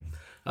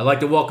I'd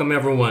like to welcome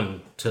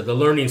everyone to the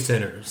Learning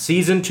Center,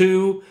 Season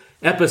 2,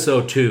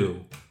 Episode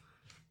 2,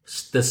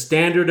 The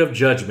Standard of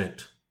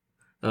Judgment.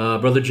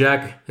 Brother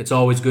Jack, it's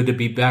always good to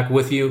be back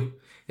with you.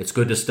 It's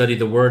good to study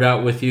the Word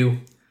out with you.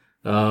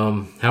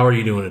 How are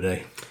you doing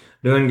today?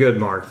 Doing good,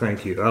 Mark.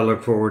 Thank you. I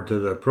look forward to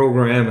the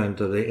program and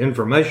to the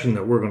information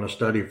that we're going to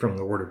study from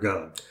the Word of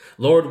God.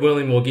 Lord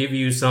willing, we'll give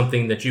you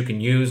something that you can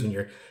use in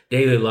your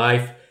daily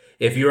life.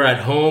 If you're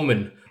at home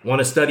and want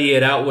to study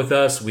it out with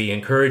us, we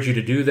encourage you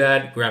to do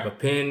that. Grab a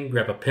pen,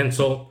 grab a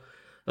pencil.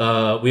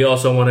 We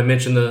also want to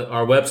mention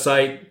our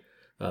website,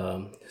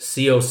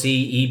 coceb.org.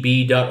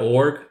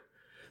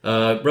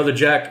 Brother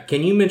Jack,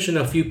 can you mention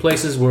a few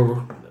places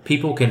where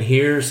people can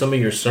hear some of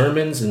your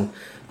sermons and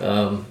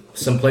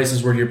some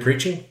places where you're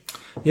preaching?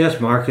 Yes,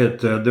 Mark.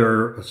 There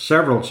are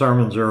several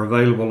sermons are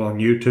available on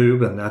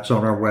YouTube, and that's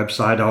on our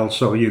website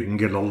also. You can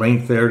get a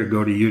link there to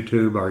go to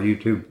YouTube, our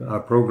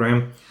YouTube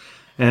program.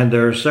 And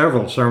there are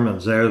several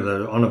sermons there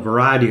that on a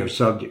variety of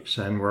subjects,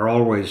 and we're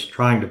always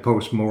trying to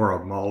post more of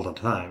them all the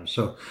time.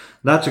 So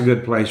that's a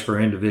good place for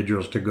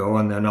individuals to go.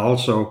 And then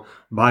also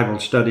Bible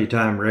Study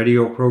Time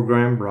radio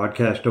program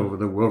broadcast over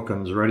the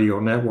Wilkins Radio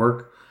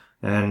Network.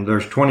 And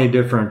there's 20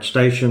 different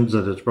stations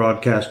that it's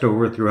broadcast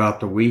over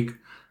throughout the week,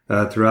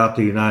 throughout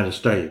the United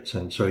States.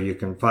 And so you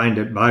can find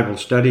it Bible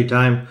Study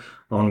Time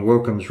on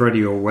Wilkins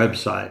Radio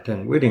website.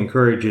 And we'd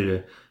encourage you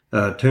to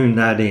tune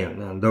that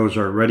in, and those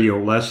are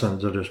radio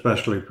lessons that are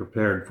specially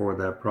prepared for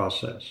that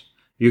process.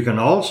 You can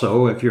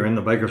also, if you're in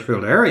the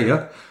Bakersfield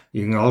area,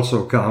 you can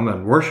also come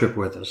and worship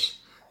with us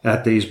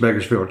at the East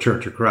Bakersfield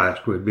Church of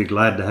Christ. We'd be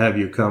glad to have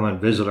you come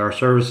and visit our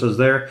services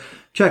there.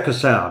 Check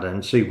us out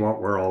and see what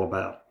we're all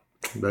about.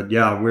 But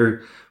yeah,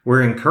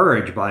 we're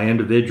encouraged by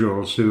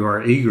individuals who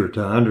are eager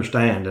to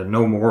understand and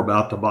know more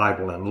about the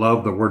Bible and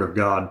love the Word of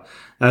God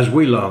as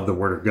we love the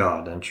Word of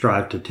God and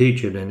strive to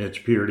teach it in its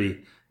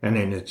purity and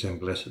in its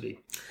simplicity.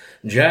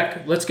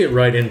 Jack, let's get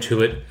right into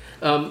it.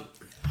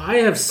 I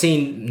have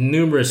seen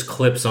numerous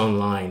clips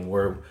online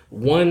where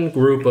one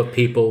group of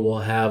people will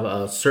have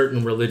a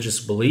certain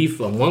religious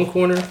belief on one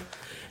corner,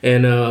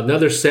 and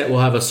another set will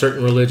have a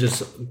certain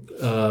religious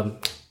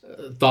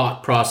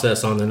thought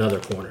process on another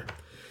corner.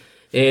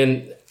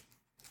 And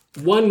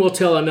one will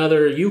tell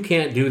another, you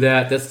can't do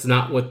that, that's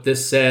not what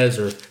this says,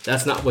 or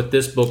that's not what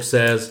this book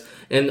says.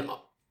 And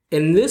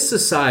in this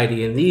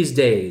society, in these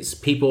days,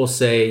 people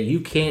say,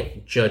 you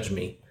can't judge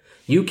me.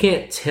 You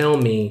can't tell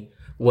me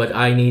what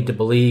I need to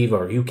believe,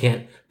 or you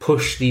can't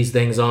push these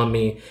things on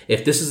me.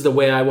 If this is the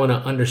way I want to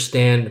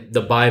understand the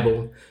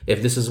Bible,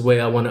 if this is the way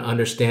I want to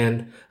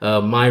understand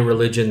my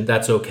religion,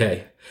 that's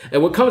okay.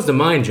 And what comes to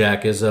mind,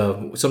 Jack, is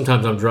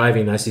sometimes I'm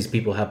driving and I see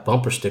people have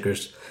bumper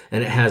stickers,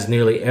 and it has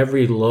nearly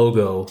every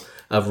logo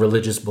of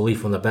religious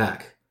belief on the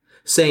back,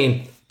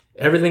 saying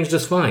everything's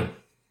just fine.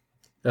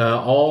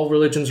 All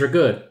religions are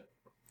good.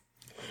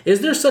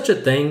 Is there such a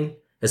thing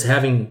as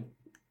having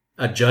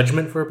a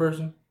judgment for a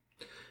person?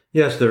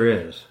 Yes, there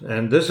is.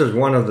 And this is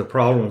one of the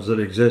problems that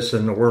exists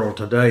in the world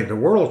today. The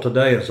world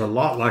today is a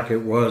lot like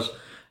it was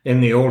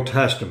in the Old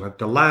Testament.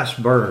 The last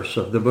verse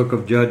of the book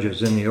of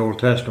Judges in the Old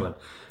Testament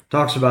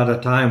talks about a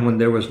time when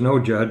there was no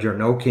judge or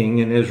no king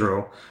in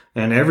Israel,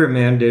 and every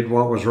man did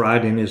what was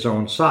right in his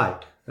own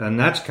sight. And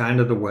that's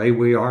kind of the way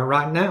we are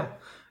right now.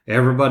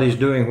 Everybody's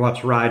doing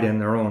what's right in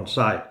their own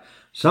sight.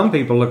 Some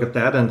people look at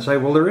that and say,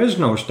 well, there is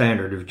no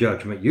standard of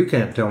judgment. You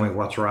can't tell me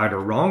what's right or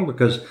wrong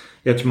because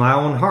it's my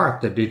own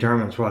heart that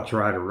determines what's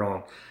right or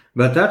wrong.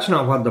 But that's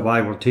not what the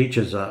Bible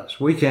teaches us.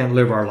 We can't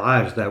live our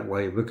lives that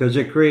way because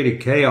it created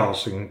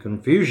chaos and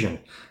confusion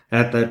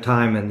at that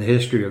time in the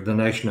history of the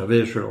nation of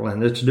Israel.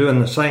 And it's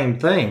doing the same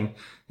thing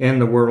in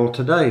the world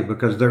today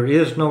because there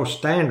is no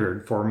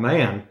standard for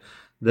man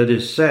that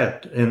is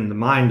set in the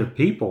mind of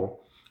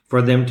people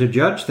for them to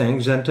judge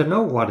things and to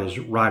know what is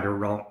right or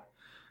wrong.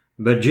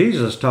 But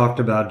Jesus talked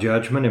about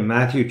judgment in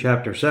Matthew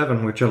chapter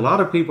 7, which a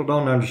lot of people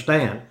don't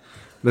understand,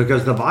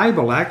 because the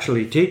Bible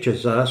actually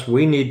teaches us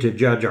we need to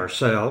judge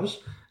ourselves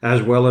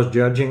as well as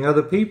judging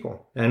other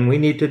people. And we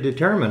need to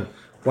determine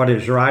what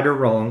is right or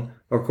wrong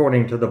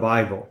according to the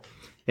Bible.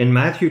 In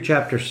Matthew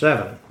chapter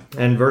 7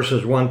 and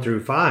verses 1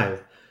 through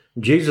 5,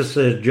 Jesus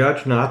says,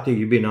 judge not that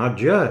you be not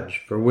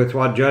judged. For with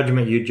what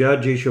judgment you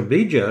judge, you shall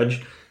be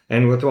judged.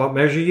 And with what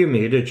measure you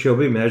mete, it shall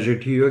be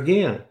measured to you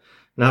again.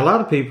 Now, a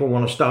lot of people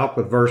want to stop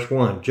with verse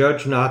 1,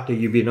 judge not that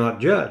you be not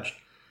judged.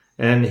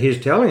 And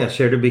he's telling us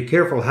here to be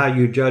careful how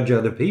you judge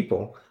other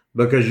people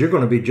because you're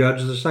going to be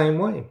judged the same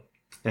way.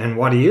 And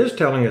what he is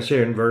telling us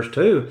here in verse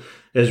 2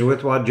 is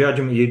with what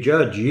judgment you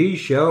judge, ye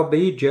shall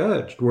be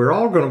judged. We're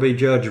all going to be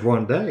judged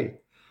one day.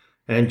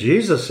 And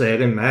Jesus said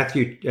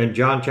in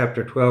John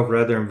chapter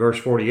 12, in verse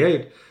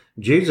 48,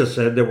 Jesus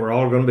said that we're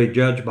all going to be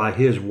judged by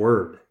his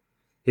word.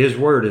 His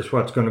word is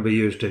what's going to be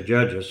used to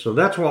judge us. So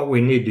that's what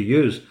we need to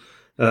use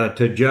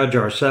to judge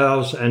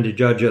ourselves and to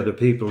judge other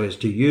people, is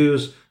to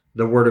use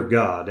the Word of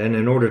God. And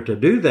in order to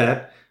do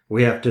that,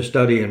 we have to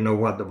study and know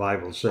what the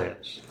Bible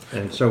says.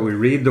 And so we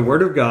read the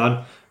Word of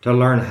God to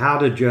learn how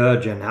to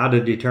judge and how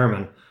to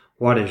determine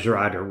what is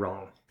right or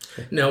wrong.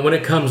 Now, when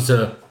it comes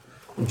to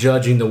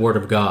judging the Word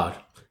of God,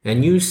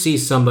 and you see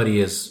somebody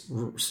is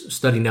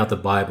studying out the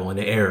Bible in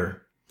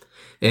error,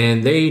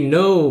 and they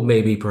know,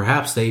 maybe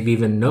perhaps they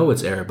even know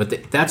it's error,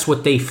 but that's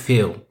what they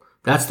feel.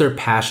 That's their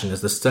passion,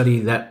 is to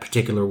study that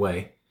particular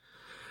way.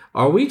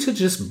 Are we to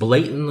just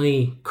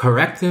blatantly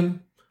correct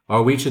them?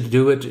 Are we to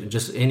do it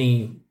just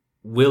any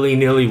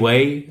willy-nilly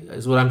way,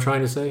 is what I'm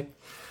trying to say?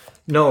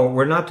 No,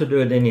 we're not to do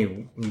it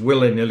any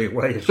willy-nilly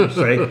way, as you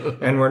say.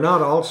 And we're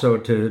not also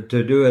to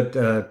do it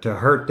to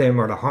hurt them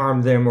or to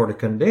harm them or to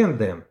condemn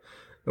them.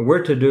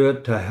 We're to do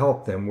it to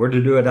help them. We're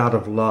to do it out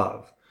of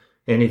love.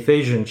 In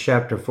Ephesians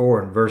chapter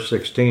 4 and verse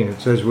 16,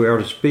 it says we are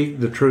to speak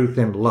the truth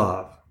in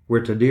love.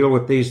 We're to deal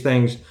with these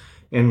things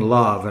in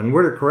love. And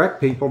we're to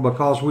correct people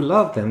because we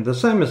love them. The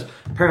same as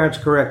parents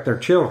correct their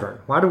children.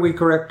 Why do we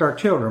correct our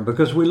children?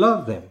 Because we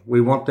love them.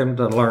 We want them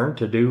to learn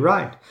to do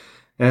right.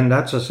 And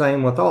that's the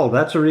same with all.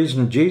 That's the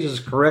reason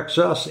Jesus corrects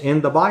us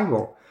in the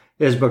Bible,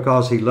 is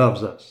because he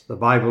loves us. The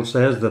Bible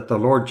says that the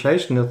Lord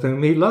chasteneth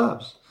whom he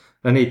loves.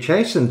 And he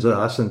chastens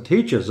us and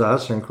teaches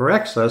us and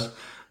corrects us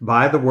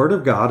by the word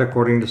of God,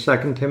 according to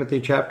 2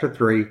 Timothy chapter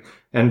 3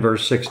 and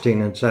verse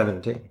 16 and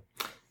 17.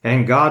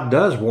 And God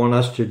does want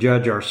us to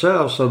judge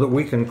ourselves so that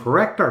we can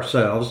correct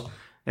ourselves,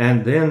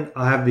 and then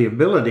have the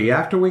ability,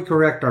 after we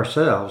correct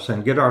ourselves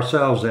and get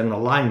ourselves in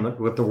alignment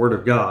with the word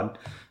of God,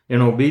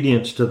 in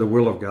obedience to the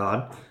will of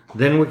God,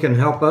 then we can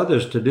help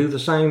others to do the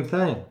same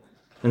thing.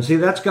 And see,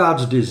 that's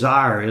God's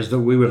desire, is that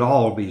we would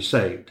all be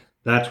saved.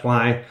 That's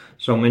why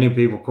so many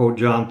people quote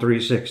John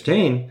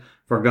 3:16,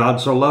 for God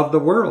so loved the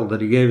world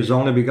that he gave his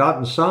only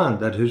begotten Son,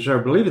 that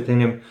whosoever believeth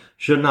in him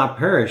should not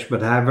perish,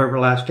 but have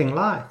everlasting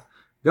life.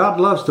 God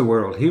loves the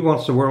world. He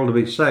wants the world to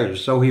be saved.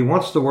 So he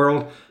wants the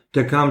world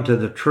to come to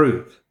the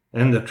truth.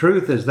 And the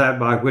truth is that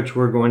by which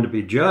we're going to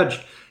be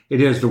judged.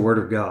 It is the word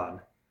of God.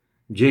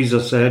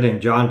 Jesus said in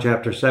John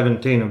chapter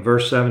 17 and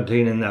verse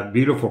 17, in that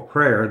beautiful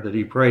prayer that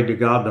he prayed to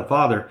God the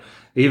Father,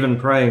 even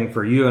praying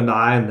for you and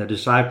I and the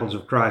disciples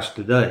of Christ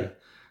today,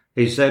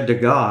 he said to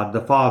God the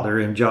Father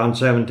in John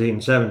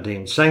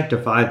 17:17,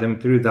 sanctify them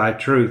through thy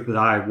truth.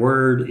 Thy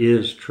word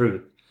is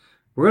truth.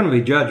 We're going to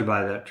be judged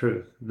by that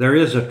truth. There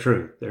is a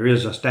truth. There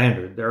is a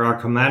standard. There are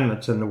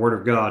commandments in the word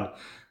of God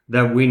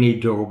that we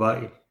need to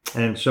obey.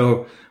 And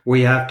so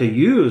we have to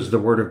use the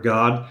word of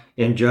God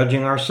in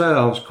judging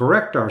ourselves,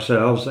 correct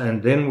ourselves,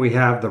 and then we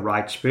have the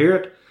right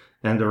spirit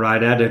and the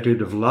right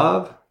attitude of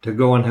love to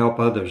go and help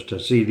others to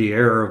see the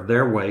error of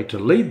their way, to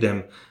lead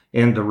them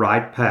in the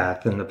right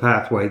path, in the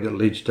pathway that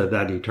leads to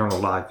that eternal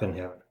life in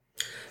heaven.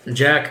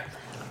 Jack,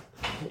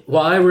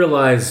 well, I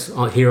realize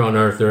here on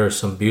earth there are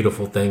some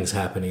beautiful things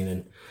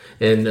happening,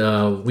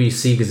 and we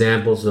see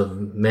examples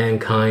of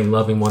mankind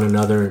loving one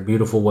another in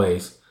beautiful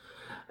ways.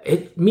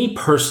 Me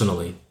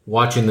personally,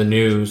 watching the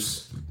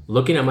news,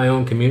 looking at my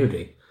own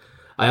community,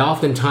 I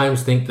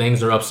oftentimes think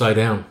things are upside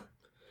down.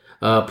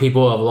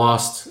 People have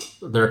lost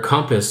their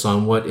compass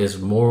on what is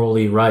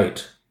morally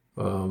right.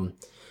 For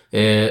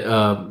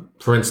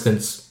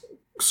instance,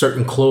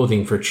 certain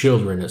clothing for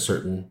children at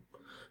certain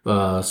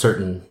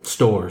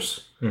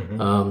stores,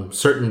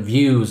 certain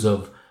views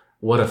of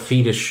what a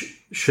fetus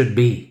should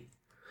be.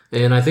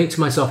 And I think to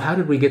myself, how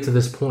did we get to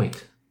this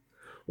point?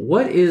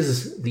 What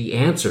is the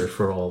answer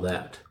for all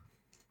that?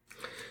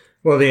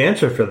 Well, the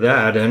answer for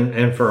that,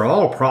 and for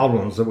all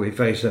problems that we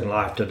face in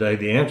life today,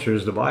 the answer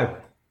is the Bible.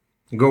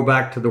 Go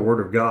back to the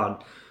Word of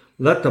God.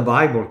 Let the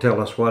Bible tell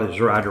us what is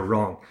right or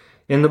wrong.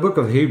 In the book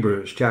of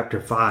Hebrews,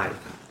 chapter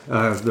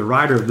 5, the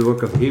writer of the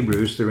book of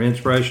Hebrews, through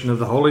inspiration of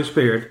the Holy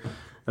Spirit,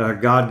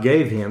 God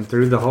gave him,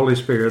 through the Holy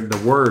Spirit,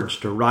 the words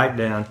to write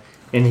down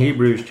in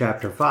Hebrews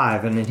chapter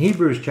 5. And in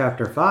Hebrews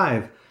chapter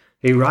 5,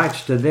 he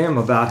writes to them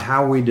about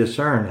how we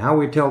discern, how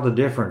we tell the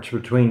difference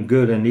between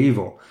good and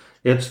evil.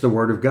 It's the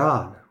Word of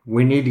God.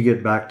 We need to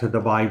get back to the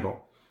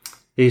Bible.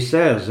 He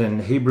says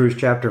in Hebrews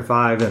chapter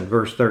 5 and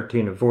verse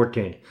 13 and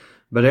 14,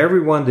 but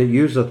everyone that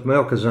useth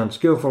milk is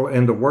unskillful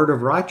in the word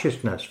of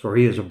righteousness, for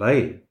he is a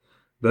babe.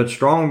 But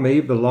strong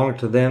meat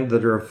belongeth to them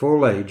that are of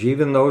full age,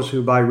 even those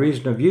who by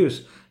reason of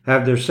use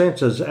have their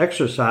senses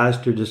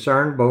exercised to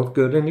discern both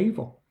good and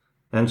evil.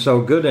 And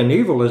so good and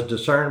evil is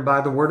discerned by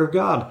the word of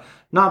God,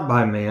 not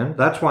by man.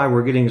 That's why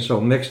we're getting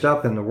so mixed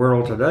up in the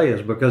world today,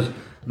 is because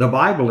the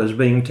Bible is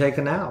being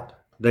taken out.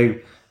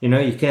 You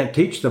can't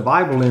teach the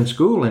Bible in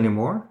school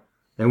anymore.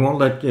 They won't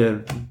let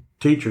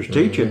teachers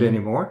teach it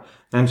anymore.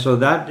 And so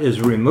that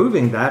is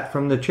removing that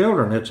from the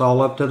children. It's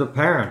all up to the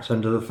parents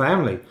and to the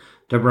family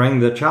to bring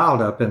the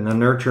child up in the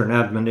nurture and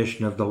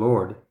admonition of the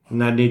Lord.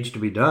 And that needs to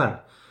be done.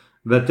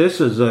 But this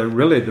is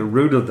really the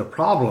root of the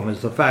problem,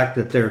 is the fact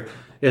that there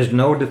is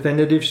no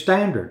definitive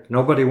standard.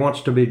 Nobody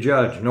wants to be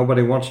judged.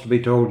 Nobody wants to be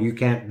told you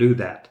can't do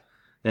that.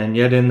 And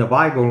yet in the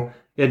Bible,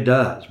 it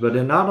does. But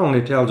it not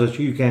only tells us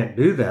you can't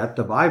do that,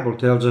 the Bible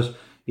tells us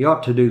you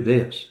ought to do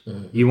this.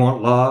 You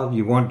want love,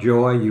 you want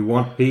joy, you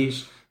want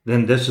peace,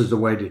 then this is the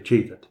way to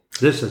achieve it.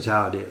 This is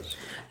how it is.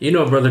 You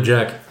know, Brother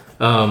Jack,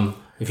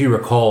 if you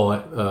recall,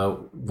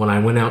 when I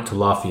went out to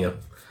Lafayette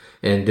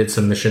and did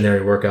some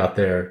missionary work out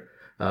there,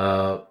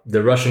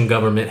 the Russian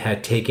government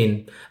had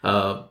taken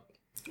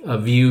a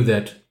view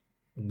that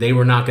they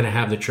were not going to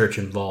have the church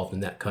involved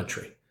in that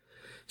country.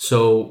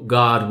 So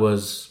God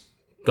was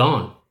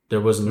gone.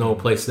 There was no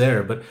place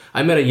there. But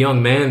I met a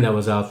young man that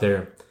was out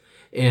there,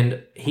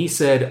 and he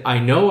said, I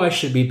know I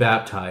should be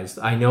baptized.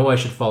 I know I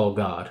should follow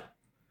God.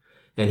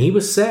 And he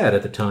was sad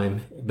at the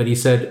time, but he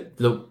said,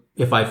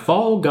 if I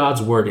follow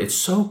God's word, it's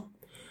so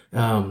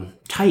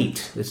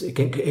tight.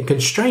 It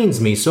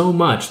constrains me so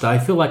much that I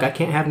feel like I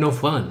can't have no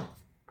fun.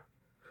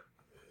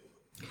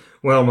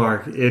 Well,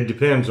 Mark, it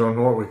depends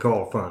on what we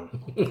call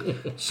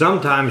fun.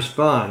 Sometimes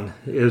fun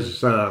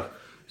is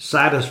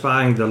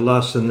satisfying the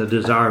lusts and the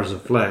desires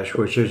of flesh,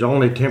 which is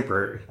only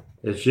temporary.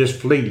 It's just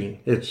fleeting.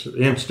 It's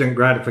instant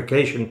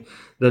gratification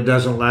that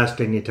doesn't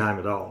last any time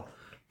at all.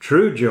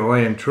 True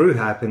joy and true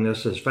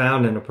happiness is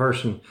found in a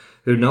person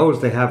who knows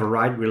they have a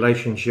right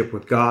relationship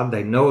with God.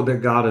 They know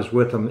that God is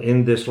with them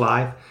in this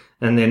life,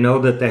 and they know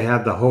that they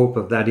have the hope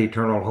of that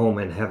eternal home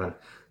in heaven.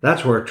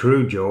 That's where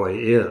true joy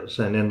is,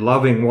 and in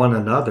loving one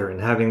another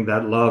and having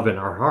that love in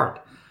our heart.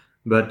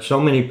 But so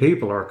many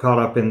people are caught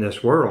up in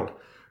this world.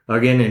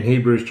 Again, in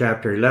Hebrews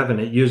chapter 11,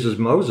 it uses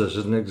Moses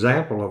as an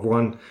example of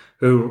one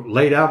who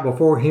laid out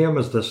before him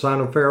as the son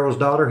of Pharaoh's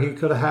daughter. He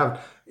could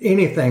have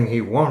anything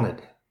he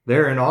wanted.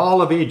 There in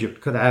all of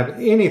Egypt could have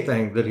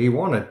anything that he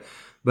wanted.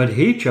 But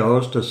he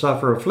chose to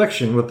suffer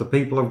affliction with the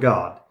people of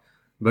God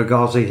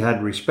because he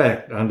had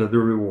respect unto the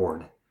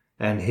reward.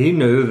 And he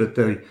knew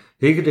that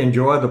he could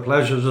enjoy the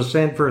pleasures of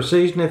sin for a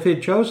season if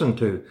he'd chosen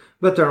to.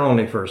 But they're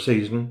only for a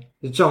season.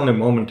 It's only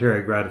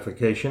momentary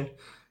gratification.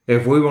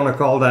 If we want to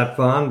call that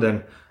fun,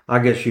 then I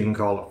guess you can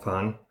call it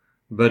fun.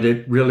 But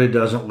it really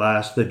doesn't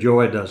last. The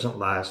joy doesn't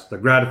last. The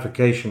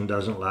gratification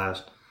doesn't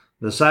last.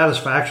 The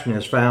satisfaction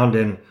is found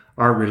in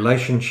our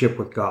relationship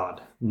with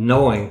God,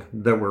 knowing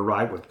that we're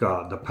right with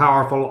God, the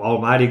powerful,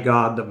 almighty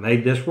God that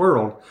made this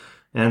world,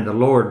 and the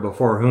Lord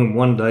before whom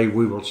one day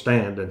we will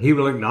stand. And he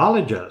will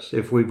acknowledge us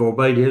if we've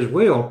obeyed his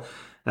will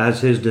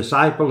as his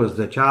disciple, as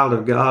the child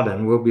of God,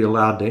 and we'll be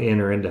allowed to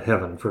enter into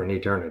heaven for an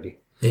eternity.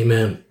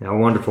 Amen. How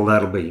wonderful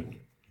that'll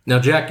be. Now,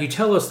 Jack, you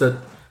tell us that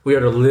we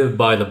are to live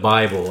by the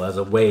Bible as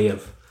a way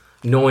of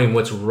knowing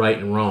what's right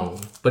and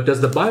wrong. But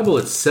does the Bible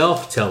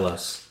itself tell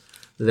us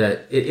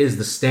that it is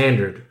the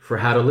standard for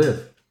how to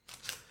live?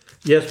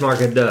 Yes, Mark,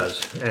 it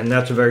does. And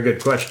that's a very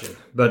good question.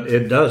 But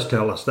it does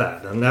tell us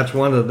that. And that's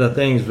one of the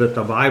things that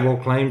the Bible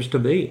claims to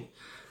be.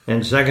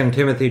 In 2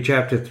 Timothy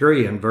chapter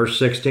 3 and verse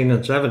 16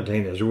 and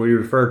 17, as we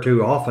refer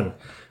to often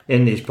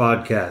in these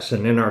podcasts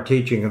and in our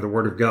teaching of the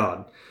Word of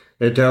God,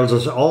 it tells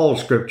us all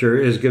Scripture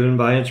is given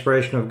by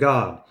inspiration of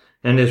God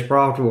and is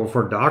profitable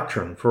for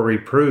doctrine, for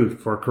reproof,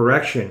 for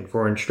correction,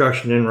 for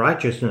instruction in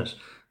righteousness,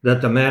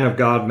 that the man of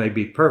God may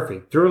be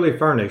perfect, thoroughly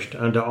furnished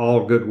unto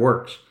all good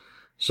works.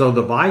 So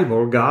the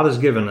Bible, God has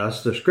given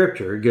us the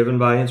Scripture given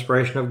by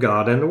inspiration of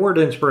God, and the word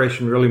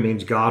inspiration really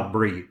means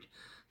God-breathed.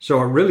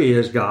 So it really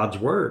is God's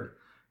Word.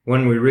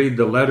 When we read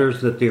the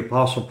letters that the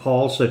Apostle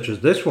Paul, such as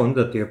this one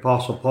that the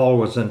Apostle Paul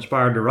was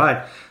inspired to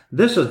write,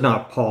 this is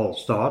not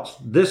Paul's thoughts.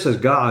 This is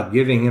God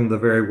giving him the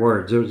very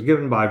words. It was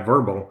given by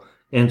verbal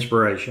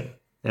inspiration.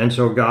 And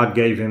so God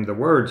gave him the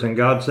words, and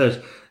God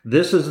says,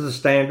 this is the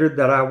standard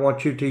that I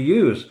want you to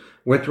use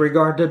with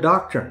regard to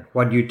doctrine,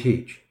 what you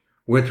teach.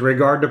 With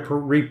regard to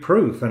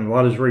reproof, and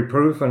what is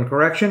reproof and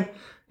correction?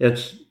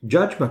 It's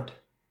judgment,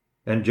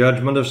 and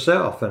judgment of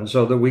self, and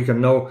so that we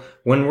can know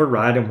when we're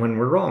right and when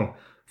we're wrong.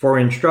 For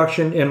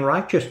instruction in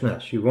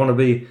righteousness, you want to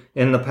be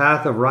in the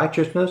path of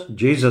righteousness?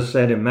 Jesus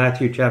said in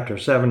Matthew chapter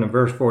 7 and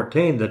verse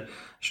 14 that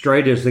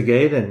straight is the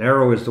gate and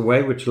narrow is the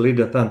way which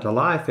leadeth unto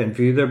life, and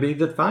few there be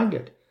that find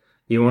it.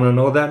 You want to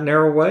know that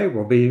narrow way?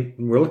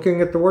 We're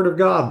looking at the Word of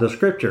God, the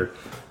Scripture,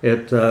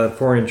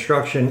 for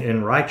instruction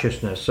in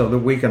righteousness, so that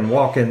we can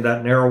walk in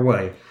that narrow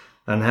way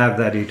and have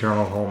that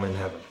eternal home in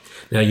heaven.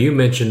 Now, you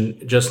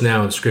mentioned just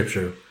now in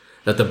Scripture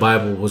that the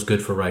Bible was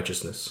good for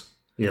righteousness.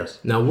 Yes.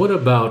 Now, what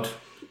about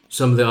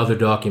some of the other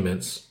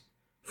documents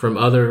from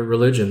other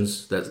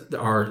religions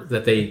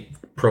that they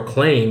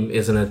proclaim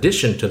is an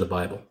addition to the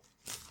Bible?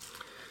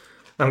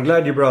 I'm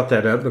glad you brought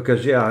that up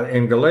because,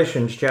 in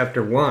Galatians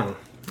chapter 1,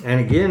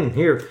 and again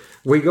here,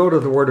 we go to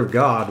the Word of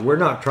God. We're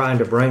not trying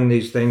to bring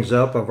these things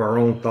up of our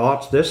own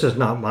thoughts. This is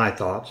not my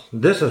thoughts.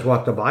 This is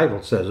what the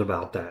Bible says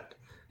about that.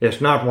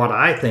 It's not what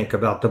I think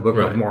about the Book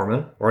of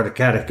Mormon or the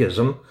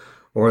Catechism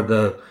or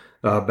the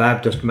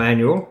Baptist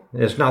Manual.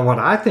 It's not what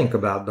I think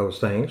about those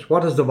things.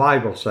 What does the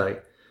Bible say?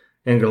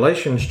 In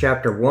Galatians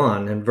chapter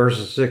 1 and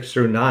verses 6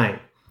 through 9,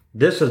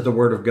 this is the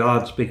Word of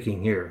God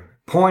speaking here,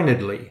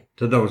 pointedly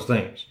to those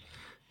things.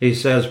 He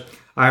says,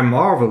 I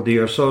marvel that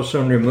you are so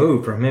soon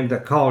removed from him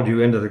that called you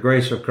into the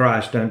grace of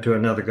Christ unto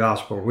another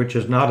gospel, which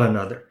is not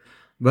another.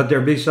 But there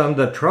be some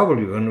that trouble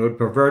you and would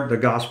pervert the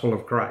gospel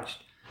of Christ.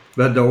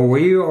 But though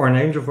we or an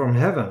angel from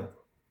heaven,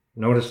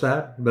 notice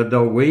that? But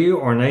though we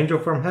or an angel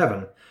from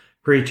heaven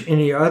preach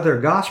any other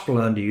gospel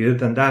unto you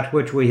than that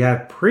which we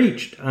have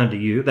preached unto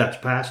you, that's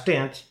past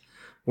tense,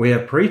 we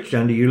have preached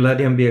unto you, let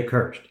him be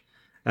accursed.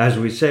 As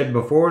we said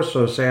before,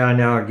 so say I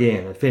now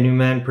again. If any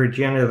man preach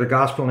any other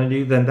gospel unto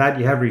you than that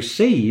you have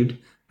received,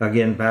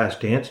 again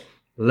past tense,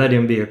 let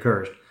him be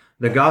accursed.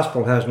 The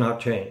gospel has not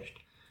changed.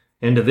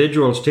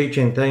 Individuals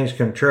teaching things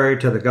contrary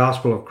to the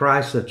gospel of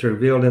Christ that's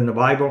revealed in the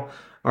Bible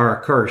are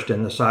accursed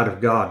in the sight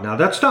of God. Now,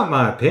 that's not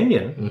my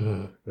opinion.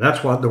 Mm-hmm.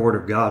 That's what the Word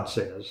of God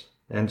says.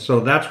 And so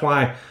that's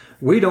why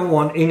we don't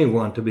want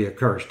anyone to be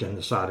accursed in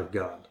the sight of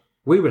God.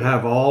 We would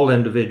have all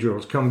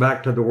individuals come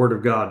back to the Word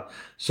of God,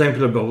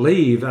 simply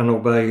believe and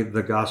obey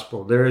the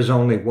gospel. There is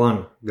only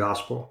one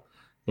gospel.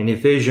 In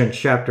Ephesians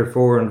chapter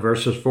 4 and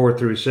verses 4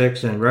 through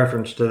 6, in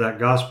reference to that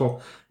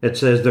gospel, it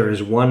says there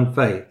is one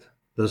faith,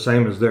 the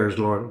same as there is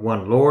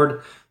one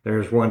Lord, there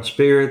is one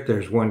Spirit,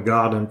 there's one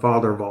God and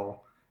Father of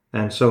all.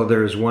 And so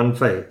there is one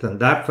faith, and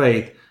that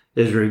faith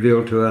is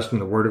revealed to us in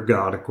the Word of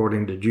God,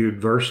 according to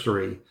Jude verse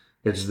 3.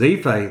 It's the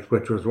faith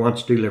which was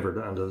once delivered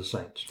unto the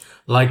saints.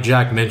 Like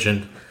Jack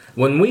mentioned,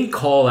 when we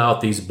call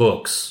out these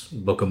books,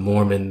 Book of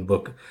Mormon,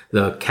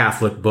 the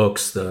Catholic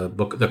books, the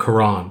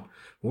Quran,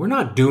 we're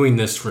not doing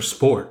this for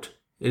sport.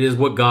 It is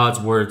what God's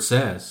Word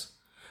says.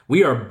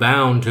 We are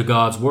bound to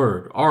God's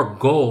Word. Our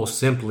goal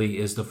simply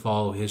is to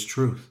follow His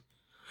truth.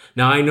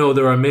 Now, I know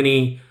there are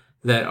many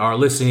that are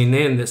listening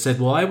in that said,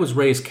 well, I was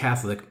raised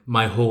Catholic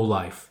my whole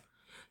life.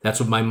 That's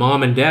what my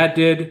mom and dad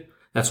did.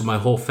 That's what my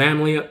whole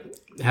family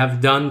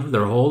have done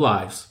their whole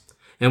lives.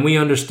 And we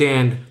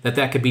understand that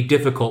that could be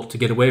difficult to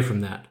get away from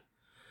that.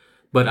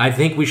 But I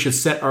think we should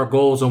set our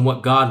goals on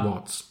what God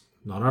wants,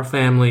 not our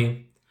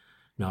family,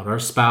 not our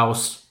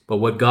spouse, but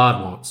what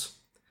God wants.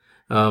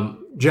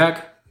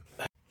 Jack,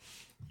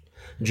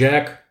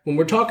 when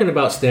we're talking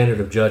about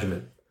Standard of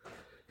Judgment,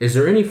 is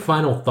there any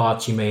final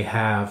thoughts you may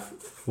have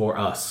for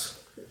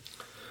us?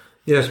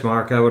 Yes,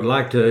 Mark, I would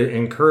like to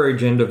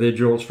encourage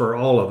individuals, for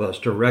all of us,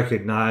 to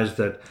recognize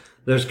that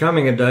there's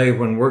coming a day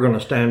when we're going to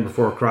stand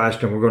before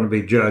Christ and we're going to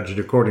be judged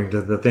according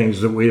to the things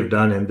that we have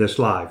done in this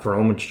life.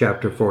 Romans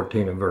chapter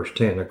 14 and verse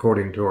 10,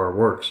 according to our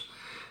works.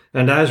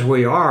 And as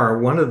we are,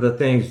 one of the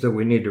things that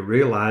we need to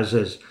realize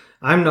is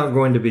I'm not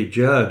going to be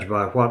judged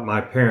by what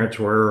my parents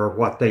were or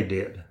what they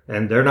did.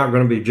 And they're not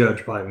going to be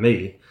judged by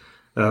me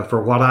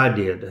for what I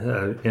did.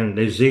 In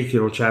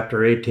Ezekiel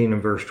chapter 18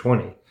 and verse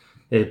 20,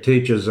 it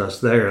teaches us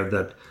there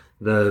that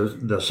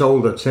the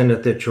soul that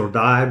sinneth, it shall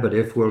die, but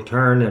if we'll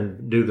turn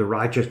and do the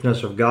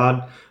righteousness of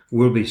God,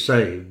 we'll be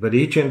saved. But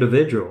each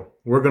individual,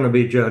 we're going to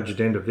be judged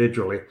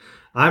individually.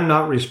 I'm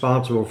not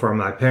responsible for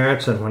my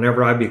parents, and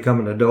whenever I become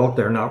an adult,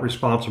 they're not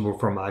responsible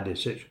for my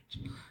decisions.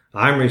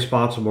 I'm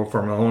responsible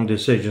for my own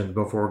decisions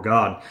before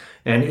God.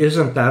 And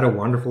isn't that a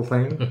wonderful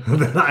thing?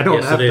 That I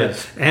don't have to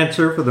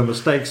answer for the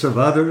mistakes of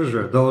others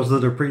or those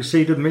that have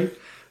preceded me,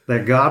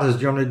 that God is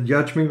going to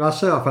judge me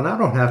myself. And I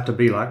don't have to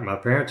be like my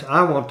parents.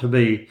 I want to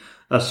be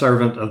a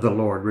servant of the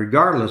Lord,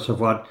 regardless of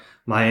what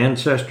my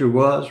ancestry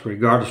was,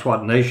 regardless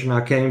what nation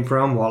I came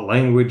from, what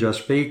language I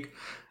speak.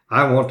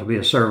 I want to be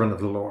a servant of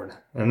the Lord.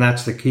 And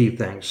that's the key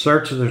thing.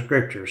 Search the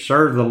Scriptures,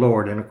 serve the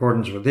Lord in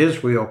accordance with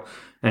His will,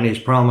 and He's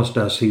promised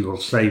us He will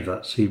save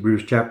us.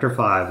 Hebrews chapter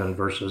 5 and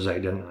verses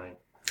 8 and 9.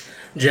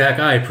 Jack,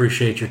 I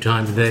appreciate your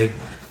time today,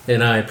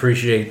 and I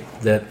appreciate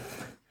that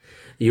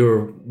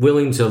you're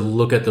willing to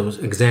look at those,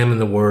 examine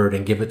the Word,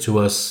 and give it to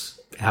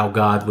us how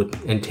God would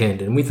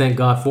intend. And we thank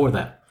God for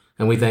that,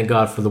 and we thank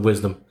God for the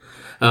wisdom.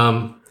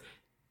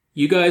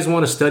 You guys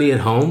want to study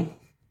at home?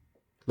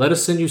 Let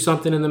us send you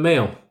something in the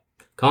mail.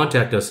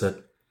 Contact us at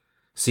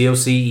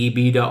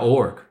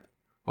coceb.org.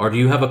 Or do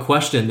you have a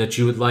question that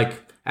you would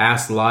like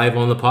asked live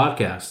on the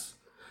podcast?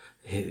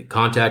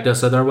 Contact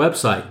us at our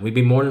website. We'd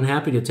be more than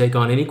happy to take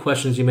on any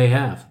questions you may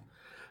have.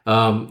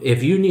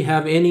 If you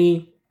have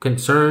any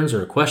concerns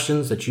or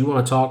questions that you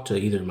want to talk to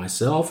either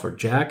myself or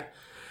Jack,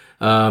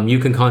 you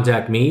can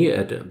contact me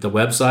at the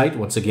website.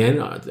 Once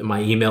again,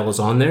 my email is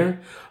on there.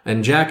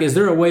 And Jack, is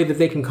there a way that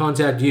they can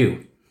contact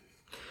you?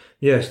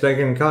 Yes, they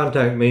can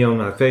contact me on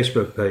my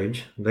Facebook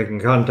page. They can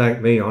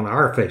contact me on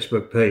our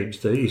Facebook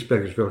page, the East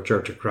Bakersfield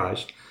Church of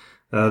Christ.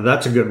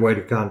 That's a good way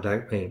to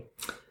contact me.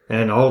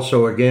 And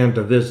also, again,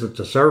 to visit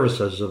the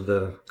services of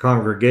the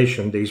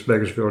congregation, the East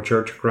Bakersfield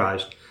Church of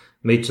Christ,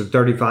 meets at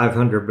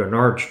 3500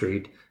 Bernard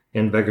Street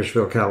in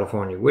Bakersfield,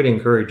 California. We'd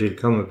encourage you to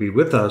come and be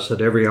with us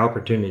at every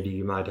opportunity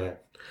you might have.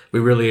 We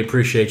really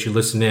appreciate you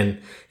listening,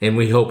 and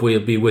we hope we'll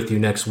be with you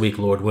next week,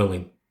 Lord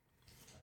willing.